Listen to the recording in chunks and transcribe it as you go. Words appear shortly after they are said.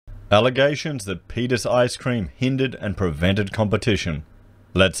Allegations that Peter's ice cream hindered and prevented competition.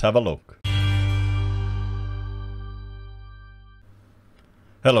 Let's have a look.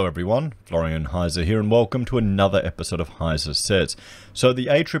 Hello everyone, Florian.Heise here and welcome to another episode of HeiseSays. So the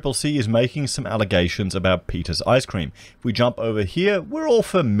ACCC is making some allegations about Peter's ice cream. If we jump over here, we're all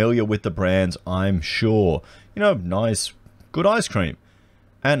familiar with the brands, I'm sure. You know, nice, good ice cream.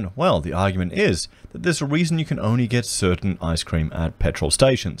 And, well, the argument is that there's a reason you can only get certain ice cream at petrol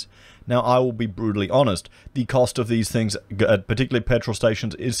stations. Now, I will be brutally honest, the cost of these things, at particularly petrol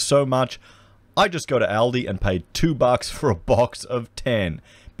stations, is so much, I just go to Aldi and pay $2 for a box of 10,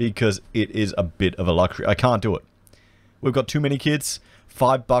 because it is a bit of a luxury. I can't do it. We've got too many kids,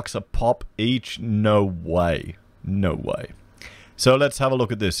 $5 a pop each, no way. No way. So let's have a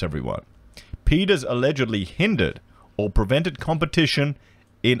look at this, everyone. Peter's allegedly hindered or prevented competition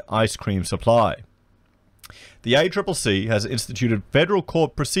in ice cream supply. The ACCC has instituted federal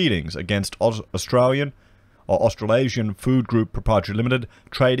court proceedings against Australasian Food Group Proprietary Limited,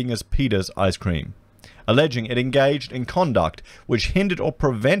 trading as Peter's Ice Cream, alleging it engaged in conduct which hindered or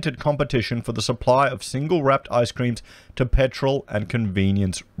prevented competition for the supply of single-wrapped ice creams to petrol and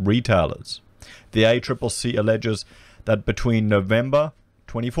convenience retailers. The ACCC alleges that between November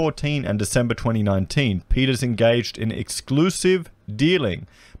 2014 and December 2019, Peter's engaged in exclusive dealing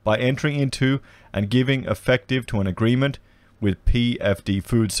by entering into and giving effective to an agreement with PFD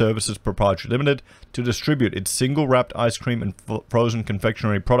Food Services Proprietary Limited to distribute its single-wrapped ice cream and frozen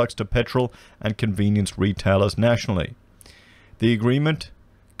confectionery products to petrol and convenience retailers nationally. The agreement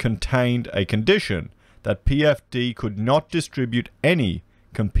contained a condition that PFD could not distribute any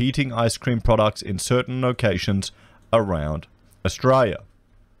competing ice cream products in certain locations around Australia.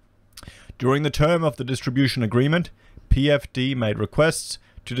 During the term of the distribution agreement, PFD made requests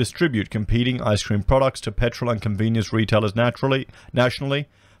to distribute competing ice cream products to petrol and convenience retailers nationally,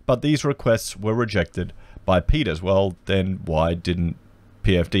 but these requests were rejected by Peter's. Well, then why didn't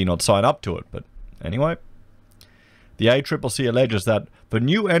PFD not sign up to it? But anyway, the ACCC alleges that for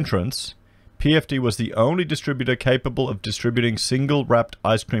new entrants, PFD was the only distributor capable of distributing single-wrapped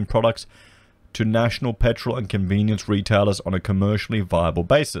ice cream products to national petrol and convenience retailers on a commercially viable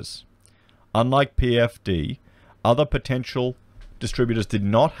basis. Unlike PFD, other potential distributors did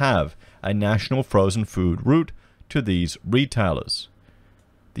not have a national frozen food route to these retailers.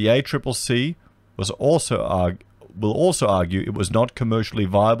 The ACCC will also argue it was not commercially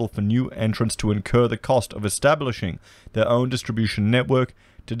viable for new entrants to incur the cost of establishing their own distribution network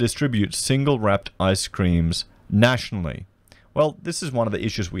to distribute single-wrapped ice creams nationally. Well, this is one of the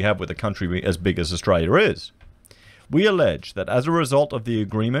issues we have with a country as big as Australia is. We allege that as a result of the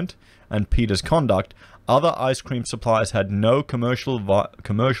agreement and Peter's conduct, other ice cream suppliers had no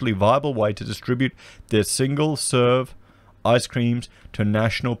commercially viable way to distribute their single-serve ice creams to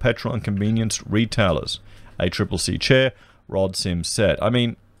national petrol and convenience retailers, ACCC Chair Rod Sims said. I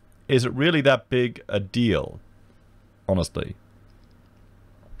mean, is it really that big a deal? Honestly.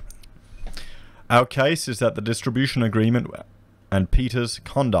 Our case is that the distribution agreement and Peter's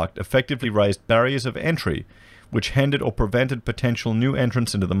conduct effectively raised barriers of entry which hindered or prevented potential new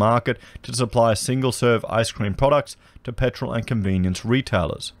entrants into the market to supply single-serve ice cream products to petrol and convenience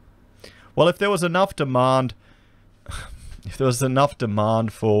retailers. Well, if there was enough demand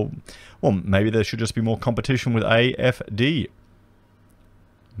for, well, maybe there should just be more competition with AFD.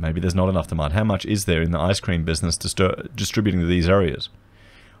 Maybe there's not enough demand. How much is there in the ice cream business distributing to these areas?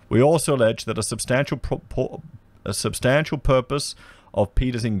 We also allege that a substantial purpose of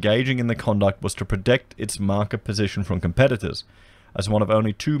Peter's engaging in the conduct was to protect its market position from competitors, as one of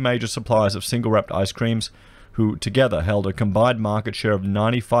only two major suppliers of single-wrapped ice creams who together held a combined market share of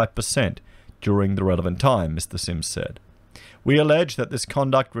 95% during the relevant time, Mr. Sims said. We allege that this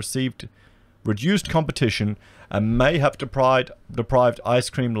conduct received reduced competition and may have deprived ice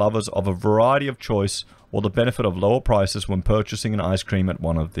cream lovers of a variety of choice or the benefit of lower prices when purchasing an ice cream at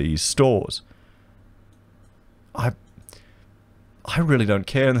one of these stores. I really don't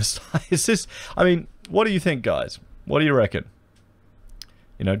care in this. Is this? I mean, what do you think, guys? What do you reckon?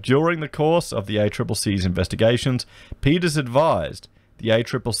 You know, during the course of the ACCC's investigations, Peters advised the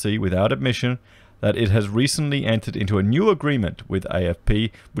ACCC without admission that it has recently entered into a new agreement with AFP,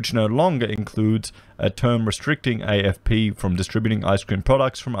 which no longer includes a term restricting AFP from distributing ice cream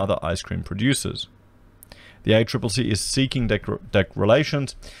products from other ice cream producers. The ACCC is seeking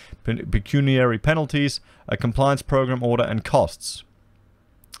declarations, pecuniary penalties, a compliance program order, and costs.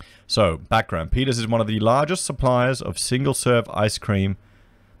 So, background. Peters is one of the largest suppliers of single-serve ice cream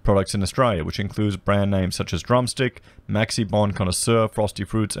products in Australia, which includes brand names such as Drumstick, Maxi Bon, Connoisseur, Frosty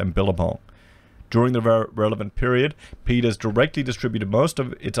Fruits, and Billabong. During the relevant period, Peters directly distributed most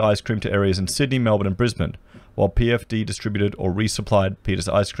of its ice cream to areas in Sydney, Melbourne and Brisbane, while PFD distributed or resupplied Peters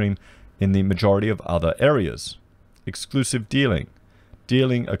ice cream in the majority of other areas. Exclusive dealing.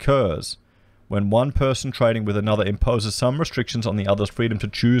 Dealing occurs when one person trading with another imposes some restrictions on the other's freedom to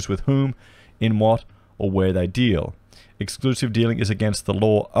choose with whom, in what, or where they deal. Exclusive dealing is against the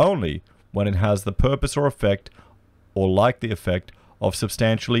law only when it has the purpose or effect, or like the effect, of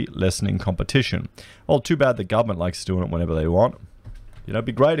substantially lessening competition. Well, too bad the government likes doing it whenever they want. You know, it'd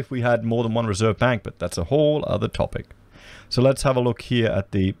be great if we had more than one reserve bank, but that's a whole other topic. So let's have a look here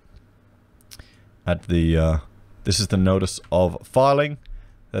at the this is the notice of filing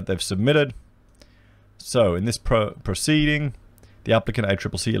that they've submitted. So in this proceeding, the applicant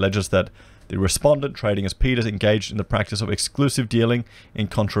ACCC alleges that the respondent trading as Peters engaged in the practice of exclusive dealing in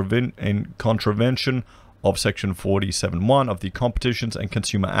contravention of Section 47(1) of the Competitions and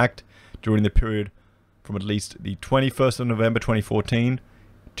Consumer Act during the period from at least the 21st of November 2014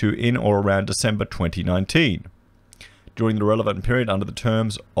 to in or around December 2019. During the relevant period under the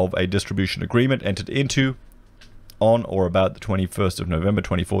terms of a distribution agreement entered into on or about the 21st of November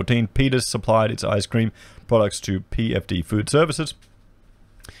 2014, Peters supplied its ice cream products to PFD Food Services,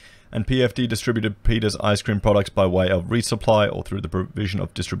 and PFD distributed Peters ice cream products by way of resupply or through the provision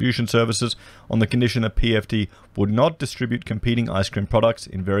of distribution services on the condition that PFD would not distribute competing ice cream products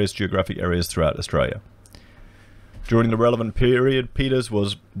in various geographic areas throughout Australia. During the relevant period, Peters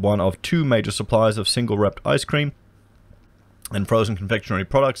was one of two major suppliers of single-wrapped ice cream and frozen confectionery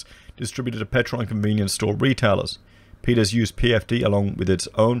products distributed to petrol and convenience store retailers. Peters used PFD along with its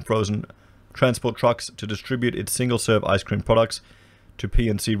own frozen transport trucks to distribute its single-serve ice cream products to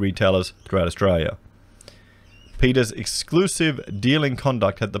P&C retailers throughout Australia. Peters' exclusive dealing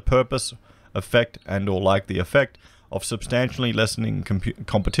conduct had the purpose, effect, and or like the effect of substantially lessening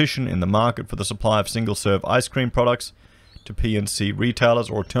competition in the market for the supply of single-serve ice cream products to P&C retailers,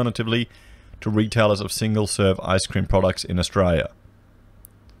 or alternatively to retailers of single-serve ice cream products in Australia.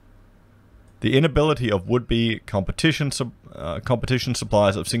 The inability of would-be competition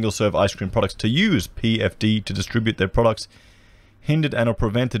suppliers of single-serve ice cream products to use PFD to distribute their products hindered and or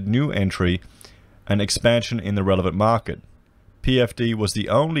prevented new entry and expansion in the relevant market. PFD was the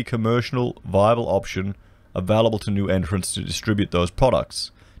only commercial viable option available to new entrants to distribute those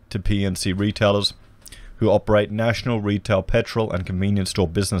products to P&C retailers who operate national retail petrol and convenience store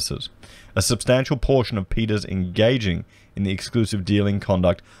businesses. A substantial portion of Peters engaging in the exclusive dealing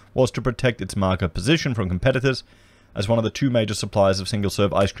conduct was to protect its market position from competitors as one of the two major suppliers of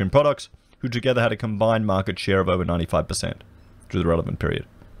single-serve ice cream products, who together had a combined market share of over 95% through the relevant period.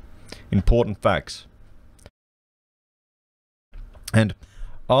 Important facts. And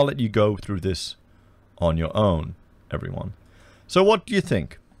I'll let you go through this on your own, everyone. So what do you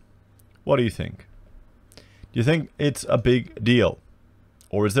think? What do you think? Do you think it's a big deal?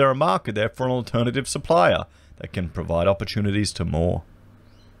 Or is there a market there for an alternative supplier that can provide opportunities to more?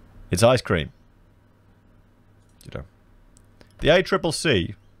 It's ice cream. You know, the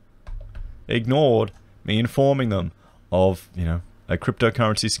ACCC ignored me informing them of, you know, a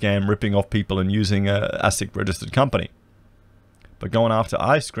cryptocurrency scam ripping off people and using a ASIC registered company. But going after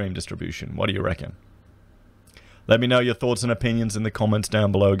ice cream distribution, what do you reckon? Let me know your thoughts and opinions in the comments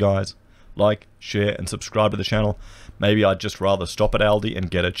down below, guys. Like, share, and subscribe to the channel. Maybe I'd just rather stop at Aldi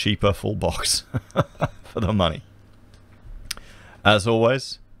and get a cheaper full box for the money. As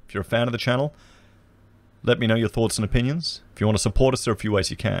always, if you're a fan of the channel, let me know your thoughts and opinions. If you want to support us, there are a few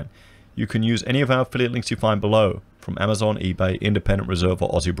ways you can. You can use any of our affiliate links you find below, from Amazon, eBay, Independent Reserve, or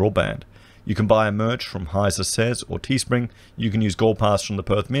AussieBroadband. You can buy a merch from HeiseSays or Teespring. You can use Gold Pass from the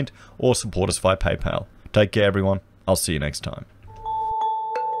Perth Mint, or support us via PayPal. Take care, everyone. I'll see you next time.